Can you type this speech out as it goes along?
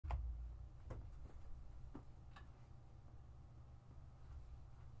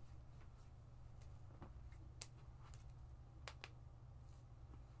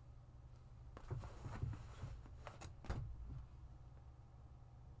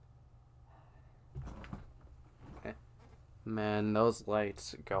Man, those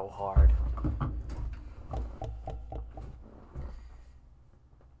lights go hard.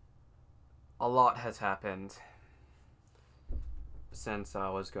 A lot has happened since I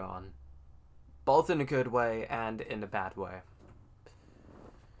was gone. Both in a good way and in a bad way.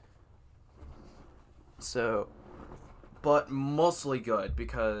 So, but mostly good,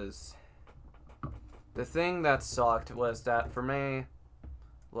 because the thing that sucked was that for me,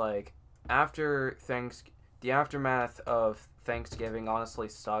 like, the aftermath of Thanksgiving honestly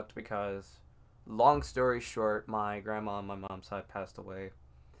sucked because, long story short, my grandma on my mom's side passed away.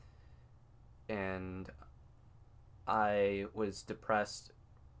 And I was depressed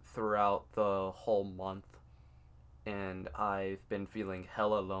throughout the whole month. And I've been feeling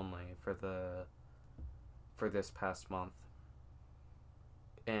hella lonely for this past month.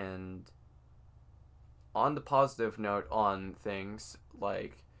 And on the positive note on things,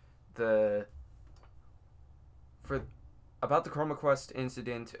 like the for about the Chroma Quest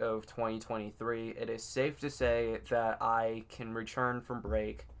incident of 2023, it is safe to say that I can return from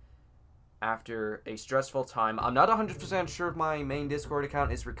break after a stressful time. I'm not 100% sure if my main Discord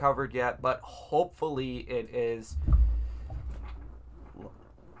account is recovered yet, but hopefully it is.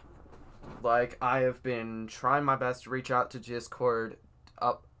 Like, I have been trying my best to reach out to Discord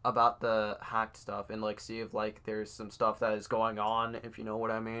up about the hacked stuff and, like, see if, like, there's some stuff that is going on, if you know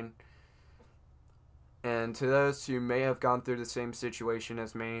what I mean. And to those who may have gone through the same situation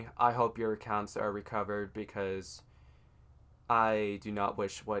as me, I hope your accounts are recovered, because I do not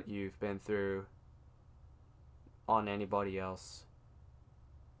wish what you've been through on anybody else.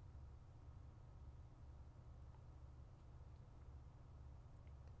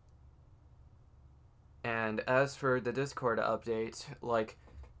 And as for the Discord update, like,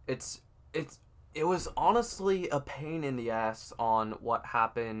 it was honestly a pain in the ass on what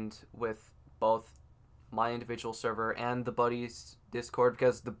happened with both my individual server and the buddies Discord,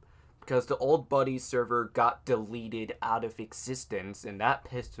 because the old buddies server got deleted out of existence, and that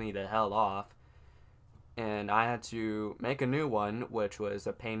pissed me the hell off. And I had to make a new one, which was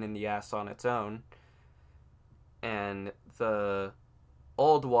a pain in the ass on its own. And the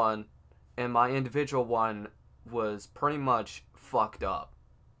old one and my individual one was pretty much fucked up.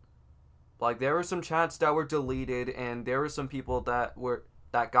 Like, there were some chats that were deleted, and there were some people that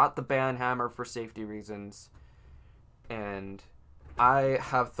got the ban hammer for safety reasons. And I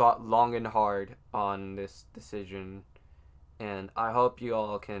have thought long and hard on this decision, and I hope you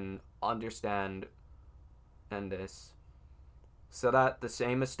all can understand in this, so that the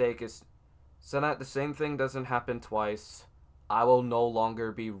same thing doesn't happen twice. I will no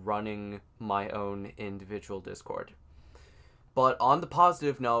longer be running my own individual Discord. But on the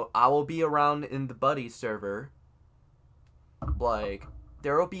positive note, I will be around in the buddy server. Like,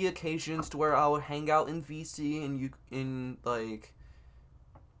 there will be occasions to where I will hang out in VC, and like,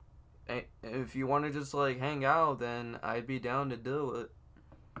 if you want to just, like, hang out, then I'd be down to do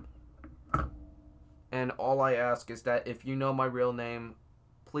it. And all I ask is that if you know my real name,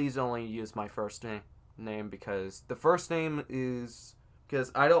 please only use my first name, because the first name is,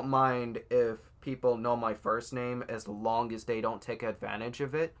 because I don't mind if people know my first name as long as they don't take advantage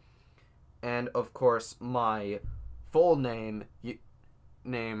of it. And of course, my full name,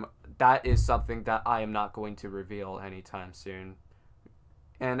 that is something that I am not going to reveal anytime soon.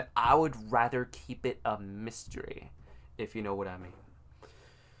 And I would rather keep it a mystery, if you know what I mean.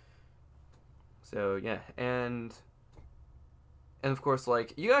 So, yeah, and of course,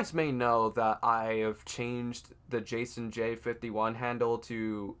 like, you guys may know that I have changed the Jason J51 handle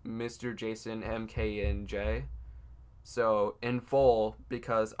to Mr. Jason MKNJ. So, in full,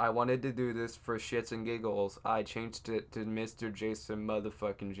 because I wanted to do this for shits and giggles, I changed it to Mr. Jason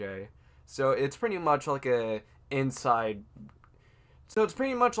motherfucking J. So, it's pretty much like a inside... So, it's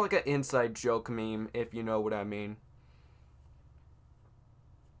pretty much like an inside joke meme, if you know what I mean.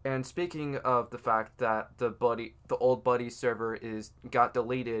 And speaking of the fact that the old buddy server got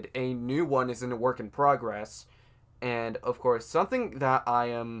deleted, a new one is in a work in progress. And of course, something that I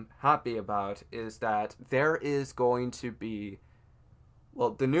am happy about is that there is going to be,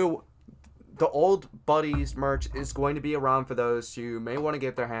 well, the old buddies merch is going to be around for those who may want to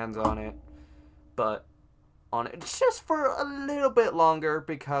get their hands on it, but on it just for a little bit longer,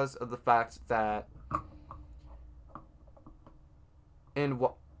 because of the fact that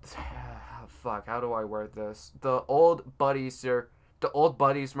fuck, how do I word this? The old buddies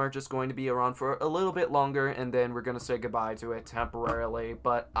merch is going to be around for a little bit longer, and then we're going to say goodbye to it temporarily.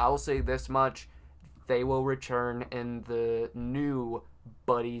 But I will say this much: they will return in the new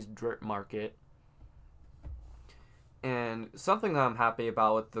buddies drip market. And something that I'm happy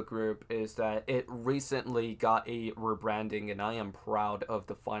about with the group is that it recently got a rebranding, and I am proud of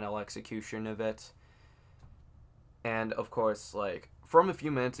the final execution of it. And of course, like, from a few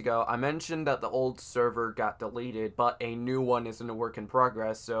minutes ago, I mentioned that the old server got deleted, but a new one is in a work in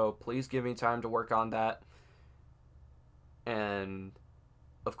progress, so please give me time to work on that. And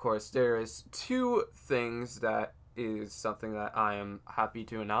of course, there is two things that is something that I am happy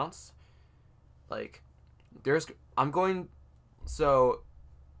to announce. Like, I'm going, so,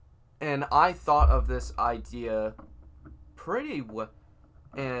 and I thought of this idea pretty well,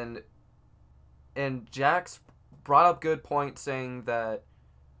 and Jax brought up good point saying that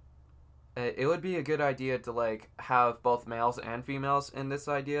it would be a good idea to, like, have both males and females in this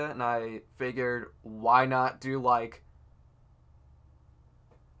idea, and I figured, why not do, like,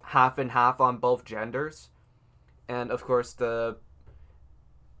 half and half on both genders? And of course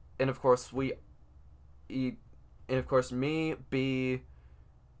me, B,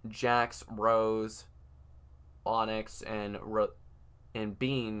 Jax, Rose, Onyx, and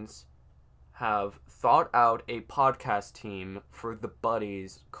Beans have thought out a podcast team for the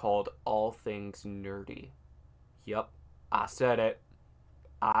buddies called All Things Nerdy. Yep, I said it.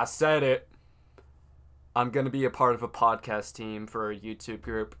 I'm gonna be a part of a podcast team for a YouTube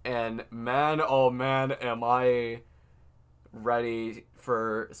group, and man, oh man, am I ready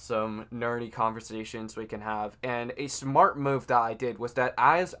for some nerdy conversations we can have. And a smart move that I did was that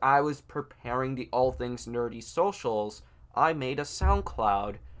as I was preparing the All Things Nerdy socials, I made a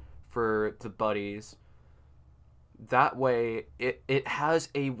SoundCloud for the buddies. That way, it has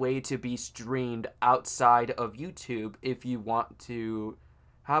a way to be streamed outside of YouTube if you want to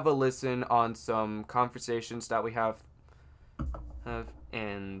have a listen on some conversations that we have.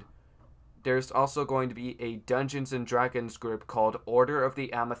 And there's also going to be a Dungeons and Dragons group called Order of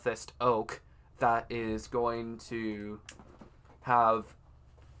the Amethyst Oak that is going to have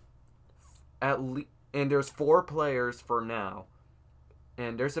and there's 4 players for now.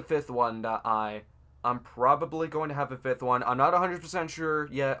 And there's a 5th one that I'm probably going to have a 5th one. I'm not 100% sure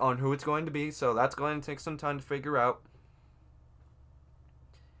yet on who it's going to be, so that's going to take some time to figure out.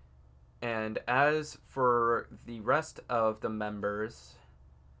 And as for the rest of the members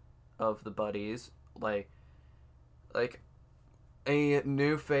of the buddies, like a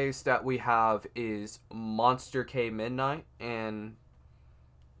new face that we have is Monster K Midnight, and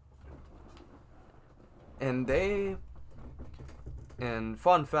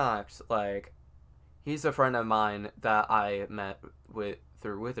fun fact, like, he's a friend of mine that I met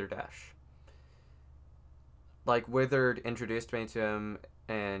through Witherdash. Like, Withered introduced me to him,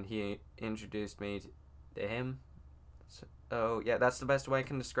 and he introduced me to him. So, yeah, that's the best way I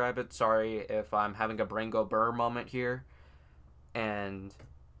can describe it. Sorry if I'm having a Bringo Burr moment here. And,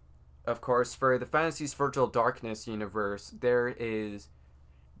 of course, for the Fantasy's Virtual Darkness universe, there is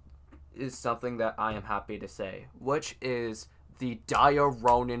something that I am happy to say, which is the Dire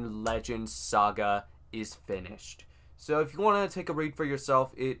Ronin Legends saga is finished. So if you want to take a read for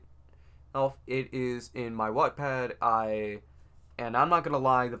yourself, it is in my Wattpad. And I'm not gonna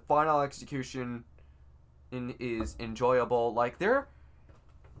lie, the final execution is enjoyable. Like,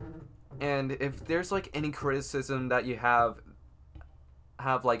 and if there's like any criticism that you have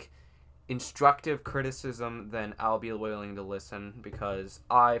like instructive criticism, then I'll be willing to listen, because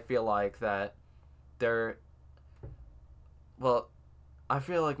I feel like that I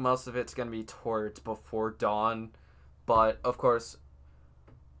feel like most of it's gonna be towards Before Dawn, but of course,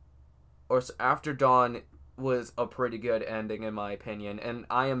 or After Dawn was a pretty good ending in my opinion, and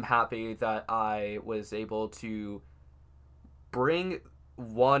I am happy that I was able to bring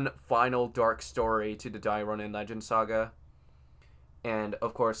one final dark story to the Dire Ronin Legend saga. And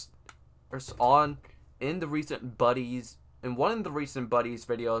of course, in one of the recent Buddies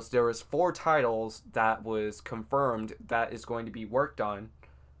videos, there was 4 titles that was confirmed that is going to be worked on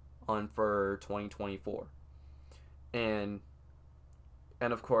for 2024. And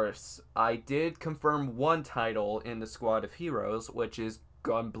of course, I did confirm one title in the Squad of Heroes, which is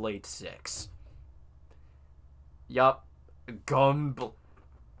Gunblade 6. Yup,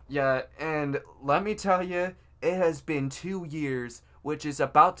 yeah, and let me tell you, it has been 2 years, which is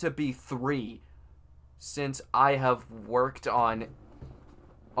about to be 3, since I have worked on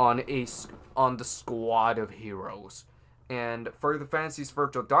the Squad of Heroes. And for the Fantasy's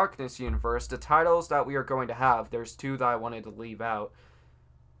Virtual Darkness universe, the titles that we are going to have, there's 2 that I wanted to leave out.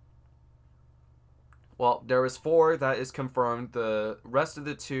 Well, there was 4 that is confirmed. The rest of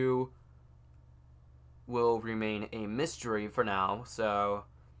the 2 will remain a mystery for now. So,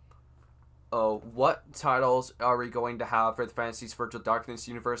 what titles are we going to have for the Fantasy's Virtual Darkness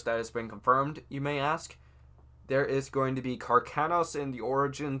universe that has been confirmed, you may ask? there is going to be Carcanos and the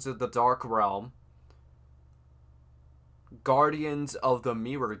Origins of the Dark Realm, Guardians of the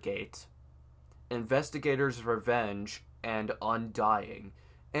Mirror Gate, Investigator's Revenge, and Undying.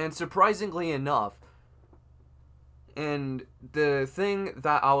 And surprisingly enough, and the thing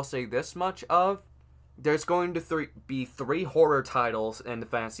that I will say this much of, there's going to be 3 horror titles in the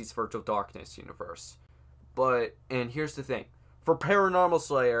Fantasy's Virtual Darkness universe. And here's the thing. For Paranormal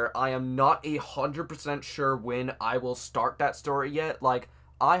Slayer, I am not 100% sure when I will start that story yet. Like,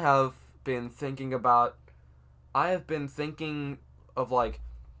 I have been thinking of, like,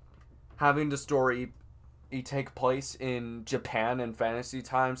 having the story take place in Japan in fantasy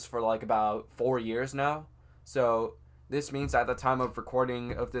times for, like, about 4 years now. So, this means at the time of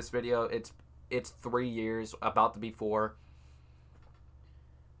recording of this video, it's 3 years, about to be 4.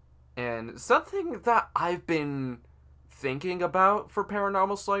 And something that I've been thinking about for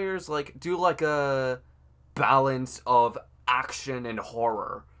Paranormal Slayers, like, do like a balance of action and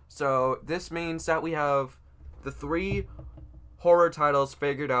horror. So this means that we have the 3 horror titles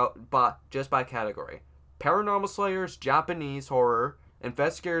figured out just by category. Paranormal Slayers, Japanese horror.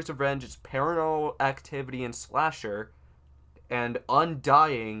 Investigator's Revenge is paranormal activity and slasher. And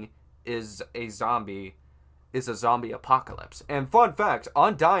Undying is a zombie apocalypse. And fun fact,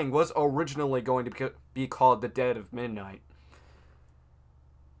 Undying was originally going to be called The Dead of Midnight.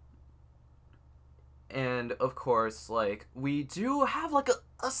 And of course, like, we do have like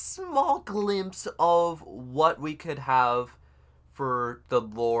a small glimpse of what we could have for the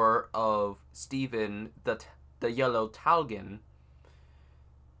lore of Steven, the Yellow Talgon.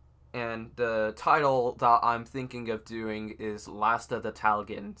 And the title that I'm thinking of doing is Last of the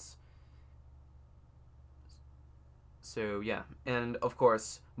Talgons. So, yeah. And, of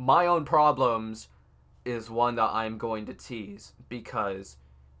course, My Own Problems is one that I'm going to tease, because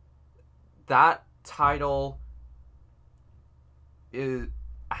that title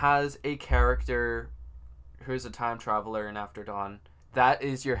has a character who's a time traveler in After Dawn. That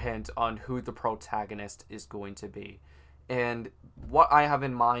is your hint on who the protagonist is going to be. And what I have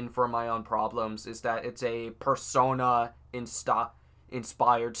in mind for My Own Problems is that it's a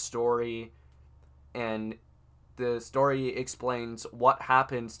Persona-inspired story, and the story explains what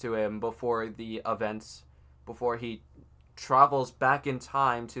happens to him before he travels back in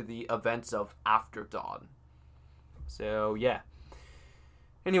time to the events of After Dawn. So, yeah.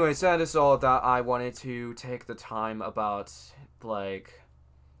 Anyways, that is all that I wanted to take the time about. Like,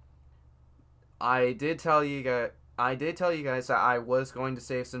 I did tell you guys that I was going to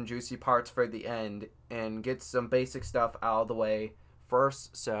save some juicy parts for the end and get some basic stuff out of the way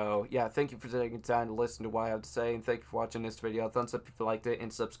first. So, yeah, thank you for taking time to listen to what I have to say, and thank you for watching this video. Thumbs up if you liked it,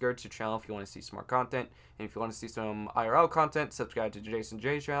 and subscribe to the channel if you want to see some more content. And if you want to see some IRL content, subscribe to Jason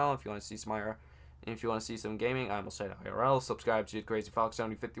J's channel. If you want to see some gaming, I almost said IRL, subscribe to the Crazy Fox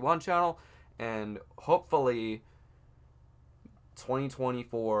 7051 channel, and hopefully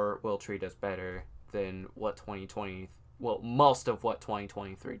 2024 will treat us better than what most of what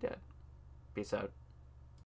 2023 did. Peace out.